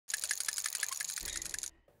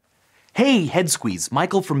Hey, Head Squeeze,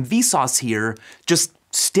 Michael from VSauce here. Just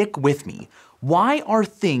stick with me. Why are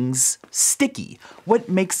things sticky? What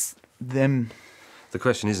makes them... The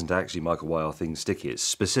question isn't actually, Michael, why are things sticky? It's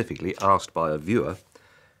specifically asked by a viewer,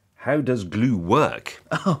 how does glue work?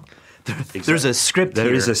 Oh, there's a script here.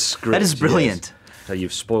 There is a script. That is brilliant. Yes. Now,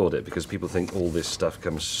 you've spoiled it because people think all this stuff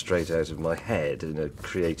comes straight out of my head in a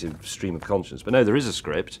creative stream of conscience. But no, there is a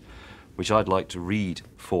script, which I'd like to read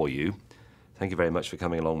for you. Thank you very much for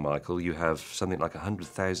coming along, Michael. You have something like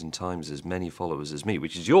 100,000 times as many followers as me,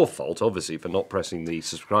 which is your fault, obviously, for not pressing the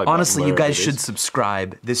subscribe button. Honestly, you guys should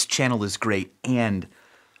subscribe. This channel is great, and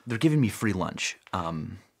they're giving me free lunch.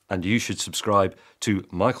 And you should subscribe to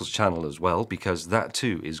Michael's channel as well, because that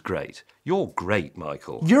too is great. You're great,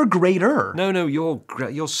 Michael. You're greater. No, you're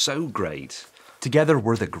great. You're so great. Together,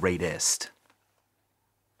 we're the greatest.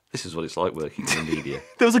 This is what it's like working in the media.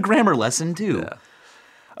 There was a grammar lesson, too. Yeah.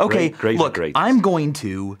 Okay, look, great. I'm going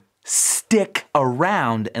to stick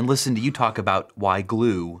around and listen to you talk about why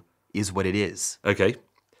glue is what it is. Okay.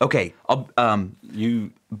 Okay,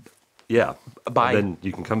 Yeah. Bye. And then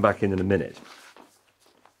you can come back in a minute.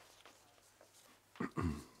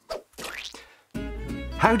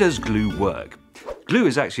 How does glue work? Glue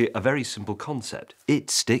is actually a very simple concept. It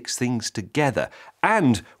sticks things together.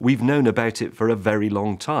 And we've known about it for a very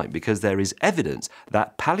long time because there is evidence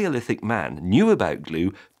that Paleolithic man knew about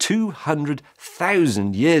glue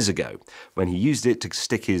 200,000 years ago when he used it to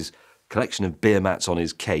stick his collection of beer mats on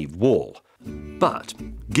his cave wall. But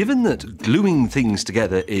given that gluing things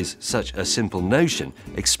together is such a simple notion,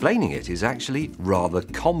 explaining it is actually rather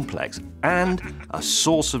complex and a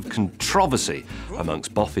source of controversy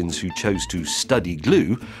amongst boffins who chose to study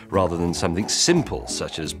glue rather than something simple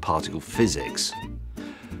such as particle physics.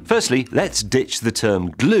 Firstly, let's ditch the term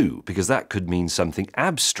glue, because that could mean something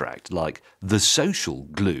abstract, like the social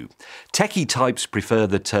glue. Techie types prefer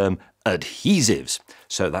the term adhesives,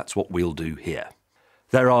 so that's what we'll do here.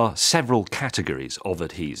 There are several categories of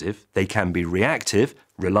adhesive. They can be reactive,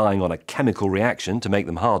 relying on a chemical reaction to make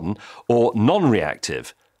them harden, or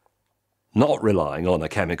non-reactive, not relying on a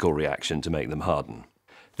chemical reaction to make them harden.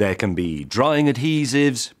 There can be drying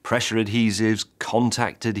adhesives, pressure adhesives,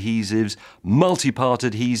 contact adhesives, multi-part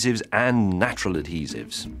adhesives, and natural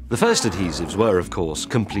adhesives. The first adhesives were, of course,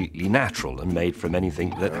 completely natural and made from anything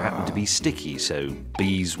that happened to be sticky, so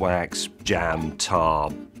beeswax, jam,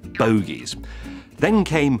 tar, bogies. Then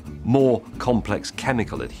came more complex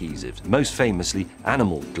chemical adhesives, most famously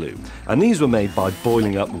animal glue. And these were made by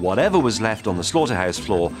boiling up whatever was left on the slaughterhouse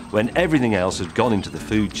floor when everything else had gone into the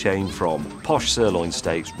food chain, from posh sirloin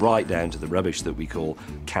steaks right down to the rubbish that we call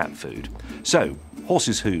cat food. So,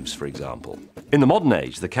 horses' hooves, for example. In the modern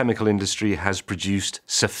age, the chemical industry has produced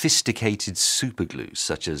sophisticated superglues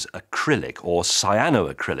such as acrylic or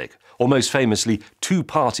cyanoacrylic, or most famously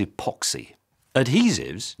two-part epoxy.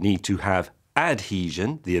 Adhesives need to have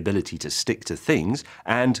adhesion, the ability to stick to things,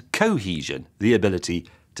 and cohesion, the ability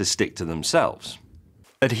to stick to themselves.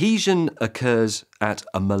 Adhesion occurs at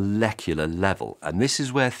a molecular level, and this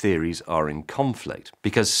is where theories are in conflict,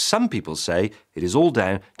 because some people say it is all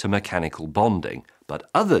down to mechanical bonding, but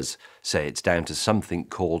others say it's down to something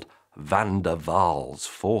called van der Waals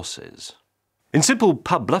forces. In simple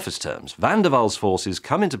pub bluffers terms, van der Waals forces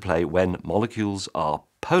come into play when molecules are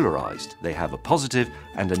polarized. They have a positive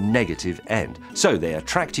and a negative end, so they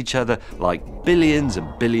attract each other like billions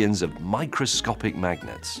and billions of microscopic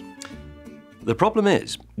magnets. The problem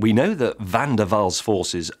is, we know that van der Waals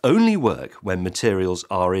forces only work when materials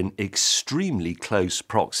are in extremely close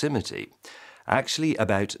proximity. Actually,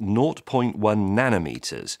 about 0.1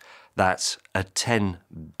 nanometers. That's a 10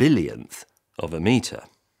 billionth of a meter.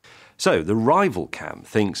 So the rival camp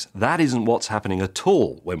thinks that isn't what's happening at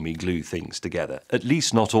all when we glue things together, at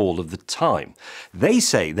least not all of the time. They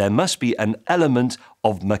say there must be an element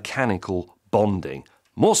of mechanical bonding,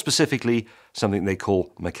 more specifically, something they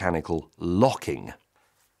call mechanical locking.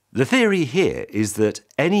 The theory here is that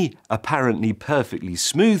any apparently perfectly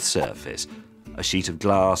smooth surface, a sheet of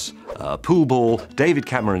glass, a pool ball, David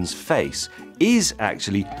Cameron's face, is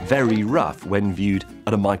actually very rough when viewed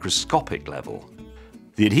at a microscopic level.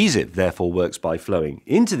 The adhesive therefore works by flowing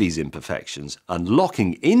into these imperfections and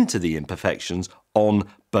locking into the imperfections on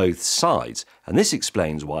both sides. And this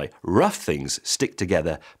explains why rough things stick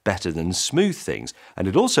together better than smooth things. And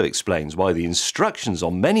it also explains why the instructions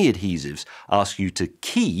on many adhesives ask you to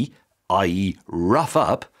key, i.e. rough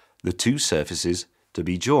up, the two surfaces to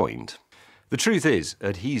be joined. The truth is,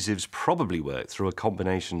 adhesives probably work through a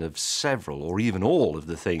combination of several or even all of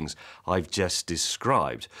the things I've just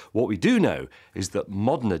described. What we do know is that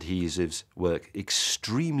modern adhesives work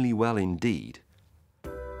extremely well indeed.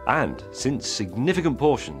 And since significant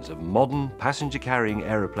portions of modern passenger-carrying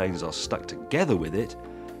aeroplanes are stuck together with it,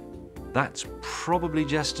 that's probably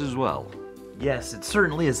just as well. Yes, it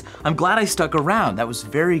certainly is. I'm glad I stuck around. That was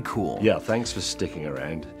very cool. Yeah, thanks for sticking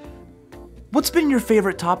around. What's been your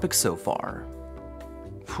favorite topic so far?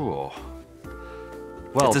 Well,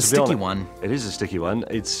 it's a sticky one. It is a sticky one.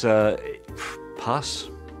 It's pus.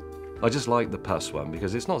 I just like the pus one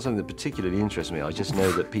because it's not something that particularly interests me. I just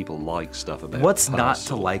know that people like stuff about What's pus. not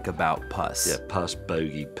to like about pus? Yeah, pus,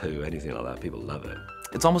 bogey, poo, anything like that. People love it.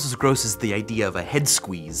 It's almost as gross as the idea of a head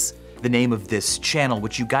squeeze, the name of this channel,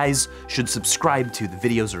 which you guys should subscribe to. The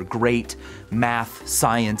videos are great. Math,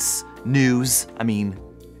 science, news. I mean,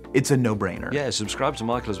 it's a no-brainer. Yeah, subscribe to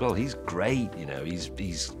Michael as well. He's great, you know. He's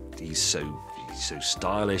so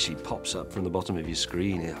stylish. He pops up from the bottom of your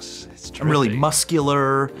screen. It's terrific. I'm really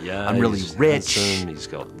muscular. Yeah, I'm really he's rich. handsome. He's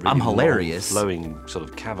got really I'm long, hilarious. flowing sort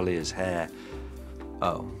of cavalier's hair.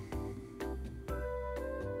 Oh.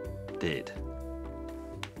 Did.